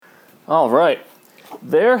All right.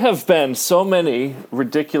 There have been so many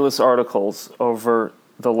ridiculous articles over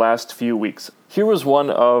the last few weeks. Here was one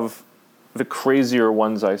of the crazier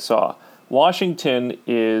ones I saw. Washington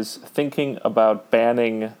is thinking about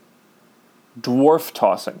banning dwarf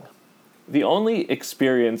tossing. The only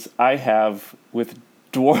experience I have with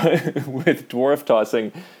with dwarf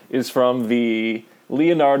tossing is from the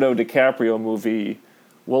Leonardo DiCaprio movie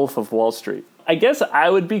Wolf of Wall Street. I guess I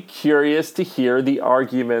would be curious to hear the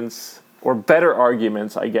arguments, or better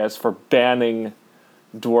arguments, I guess, for banning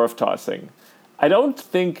dwarf tossing. I don't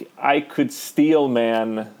think I could steel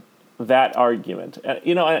man that argument.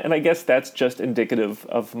 And I guess that's just indicative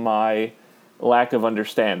of my lack of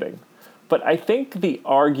understanding. But I think the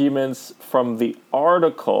arguments from the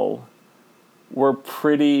article were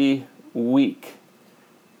pretty weak.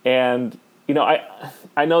 And,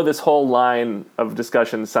 I know this whole line of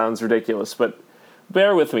discussion sounds ridiculous, but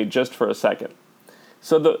bear with me just for a second.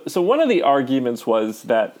 So one of the arguments was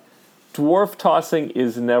that dwarf tossing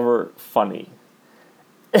is never funny.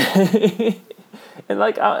 And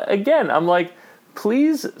again, I'm like,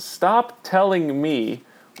 please stop telling me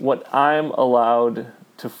what I'm allowed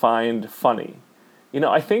to find funny.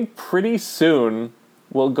 I think pretty soon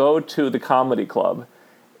we'll go to the comedy club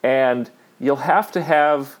and you'll have to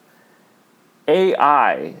have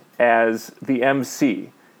AI as the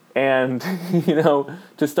MC. And,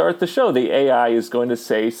 to start the show, the AI is going to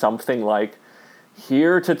say something like,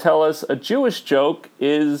 here to tell us a Jewish joke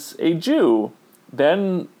is a Jew.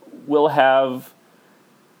 Then we'll have,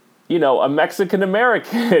 a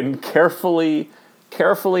Mexican-American carefully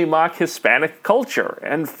mock Hispanic culture.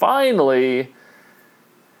 And finally,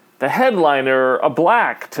 the headliner, a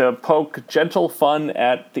black, to poke gentle fun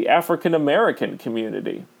at the African-American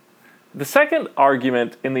community. The second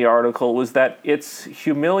argument in the article was that it's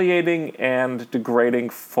humiliating and degrading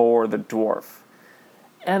for the dwarf.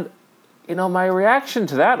 And, my reaction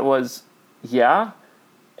to that was, yeah,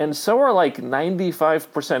 and so are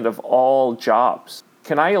 95% of all jobs.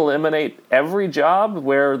 Can I eliminate every job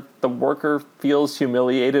where the worker feels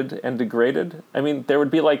humiliated and degraded? I mean, there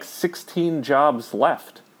would be 16 jobs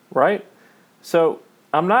left, right? So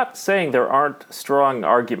I'm not saying there aren't strong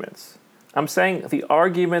arguments. I'm saying the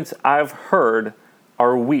arguments I've heard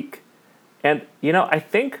are weak. And, I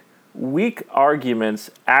think weak arguments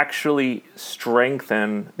actually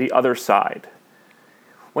strengthen the other side.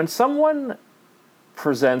 When someone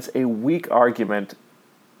presents a weak argument,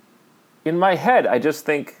 in my head, I just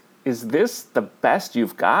think, is this the best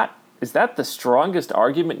you've got? Is that the strongest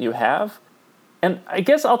argument you have? And I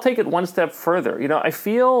guess I'll take it one step further. I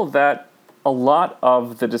feel that a lot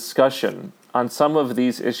of the discussion on some of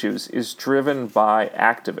these issues is driven by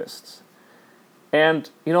activists. And,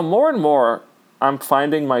 more and more, I'm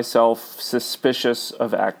finding myself suspicious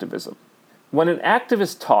of activism. When an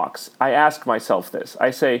activist talks, I ask myself this.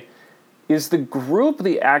 I say, is the group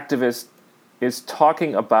the activist is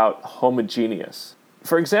talking about homogeneous?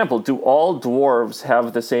 For example, do all dwarves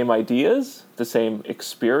have the same ideas, the same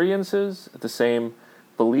experiences, the same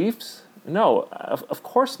beliefs? No, of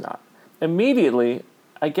course not. Immediately,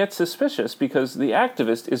 I get suspicious because the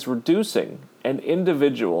activist is reducing an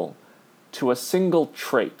individual to a single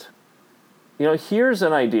trait. Here's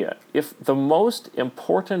an idea. If the most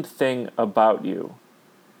important thing about you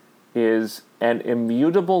is an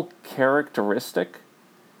immutable characteristic,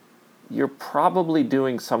 you're probably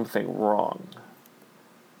doing something wrong.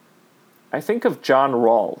 I think of John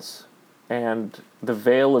Rawls and the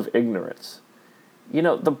veil of ignorance.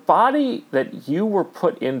 The body that you were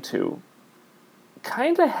put into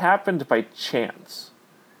kind of happened by chance.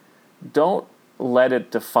 Don't let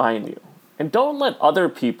it define you. And don't let other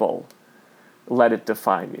people let it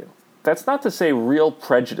define you. That's not to say real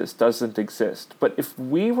prejudice doesn't exist, but if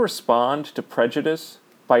we respond to prejudice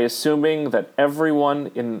by assuming that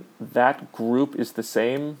everyone in that group is the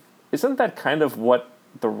same, isn't that kind of what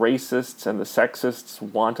the racists and the sexists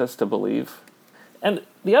want us to believe? And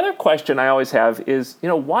the other question I always have is,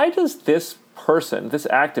 why does this person, this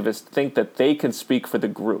activist, think that they can speak for the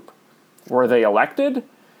group? Were they elected?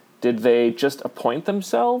 Did they just appoint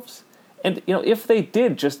themselves? And, if they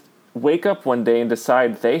did just wake up one day and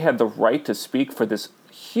decide they had the right to speak for this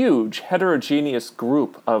huge heterogeneous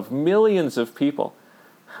group of millions of people,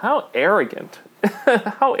 how arrogant,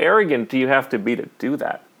 how arrogant do you have to be to do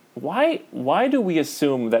that? Why do we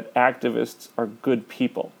assume that activists are good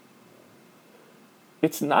people?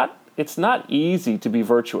 It's not easy to be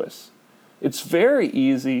virtuous. It's very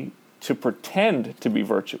easy to pretend to be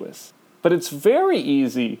virtuous, but it's very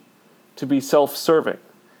easy to be self-serving.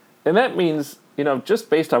 And that means, just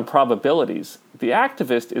based on probabilities, the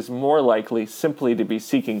activist is more likely simply to be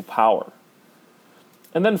seeking power.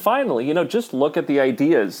 And then finally, just look at the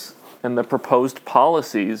ideas and the proposed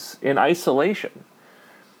policies in isolation.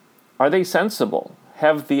 Are they sensible?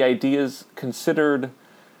 Have the ideas considered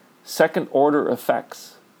second-order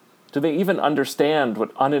effects? Do they even understand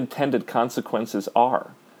what unintended consequences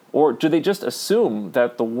are? Or do they just assume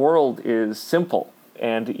that the world is simple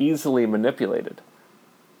and easily manipulated?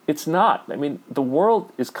 It's not. The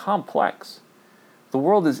world is complex. The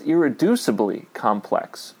world is irreducibly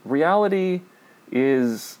complex. Reality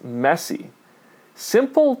is messy.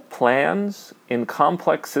 Simple plans in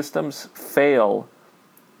complex systems fail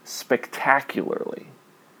spectacularly.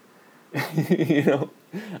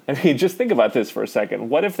 Just think about this for a second.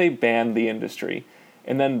 What if they ban the industry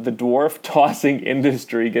and then the dwarf tossing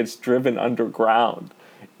industry gets driven underground?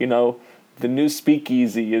 The new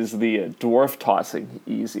speakeasy is the dwarf tossing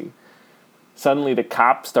easy. Suddenly the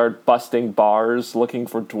cops start busting bars looking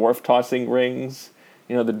for dwarf tossing rings.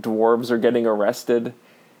 The dwarves are getting arrested.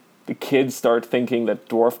 The kids start thinking that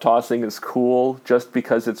dwarf tossing is cool just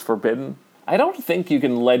because it's forbidden. I don't think you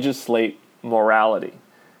can legislate morality.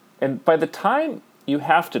 And by the time you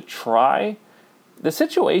have to try, the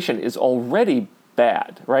situation is already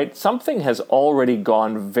bad, right? Something has already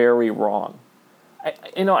gone very wrong.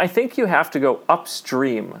 I think you have to go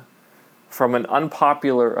upstream from an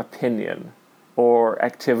unpopular opinion or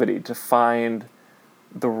activity to find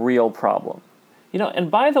the real problem.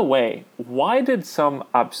 And by the way, why did some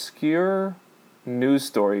obscure news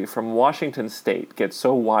story from Washington State get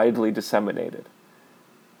so widely disseminated?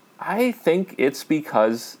 I think it's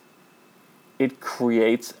because it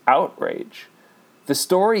creates outrage. The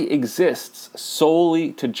story exists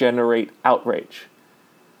solely to generate outrage.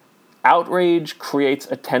 Outrage creates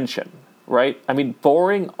attention, right?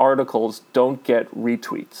 Boring articles don't get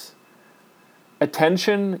retweets.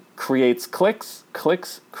 Attention creates clicks.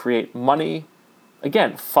 Clicks create money.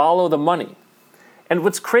 Again, follow the money. And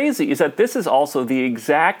what's crazy is that this is also the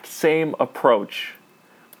exact same approach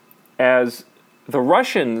as the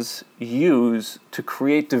Russians use to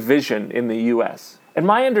create division in the U.S. And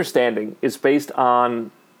my understanding is based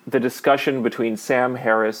on the discussion between Sam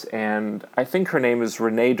Harris and I think her name is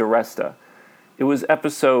Renee DiResta. It was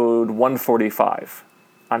episode 145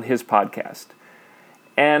 on his podcast.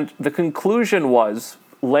 And the conclusion was,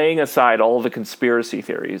 laying aside all the conspiracy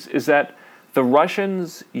theories, is that the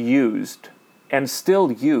Russians used and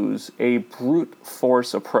still use a brute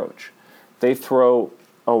force approach. They throw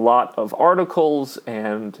a lot of articles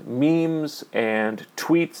and memes and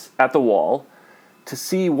tweets at the wall to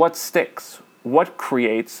see what sticks, what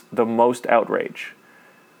creates the most outrage.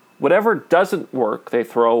 Whatever doesn't work, they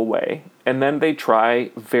throw away, and then they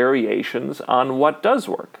try variations on what does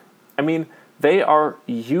work. They are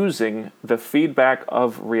using the feedback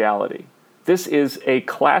of reality. This is a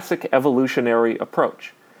classic evolutionary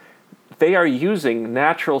approach. They are using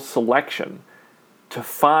natural selection to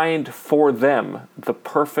find for them the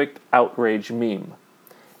perfect outrage meme.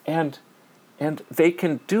 And they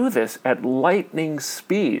can do this at lightning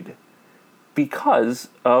speed because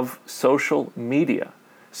of social media.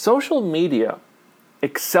 Social media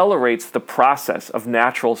accelerates the process of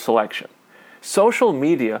natural selection. Social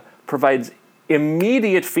media provides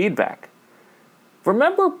immediate feedback.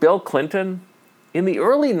 Remember Bill Clinton? In the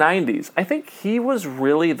early 90s, I think he was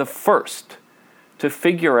really the first to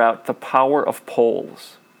figure out the power of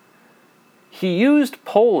polls. He used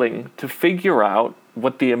polling to figure out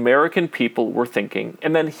what the American people were thinking,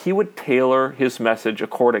 and then he would tailor his message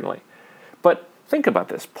accordingly. But think about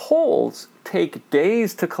this. Polls take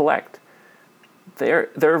days to collect.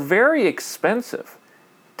 They're very expensive.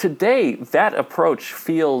 Today, that approach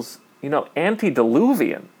feels,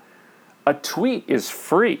 antediluvian. A tweet is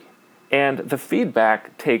free, and the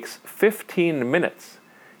feedback takes 15 minutes.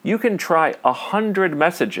 You can try 100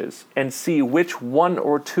 messages and see which one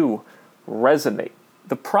or two resonate.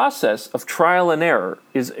 The process of trial and error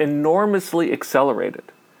is enormously accelerated.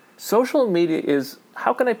 Social media is,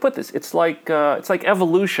 how can I put this? It's like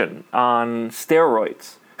evolution on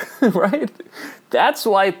steroids, right? That's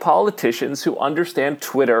why politicians who understand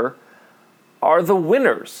Twitter are the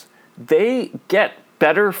winners. They get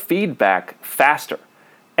better feedback faster,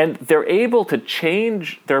 and they're able to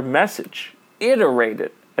change their message, iterate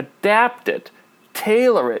it, adapt it,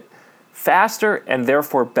 tailor it faster and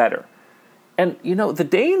therefore better. And, the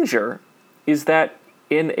danger is that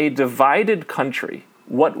in a divided country,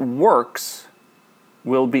 what works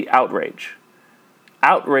will be outrage.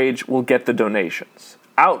 Outrage will get the donations.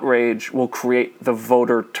 Outrage will create the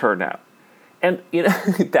voter turnout. And,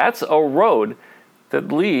 that's a road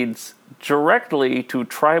that leads directly to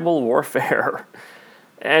tribal warfare.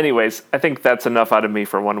 Anyways, I think that's enough out of me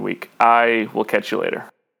for 1 week. I will catch you later.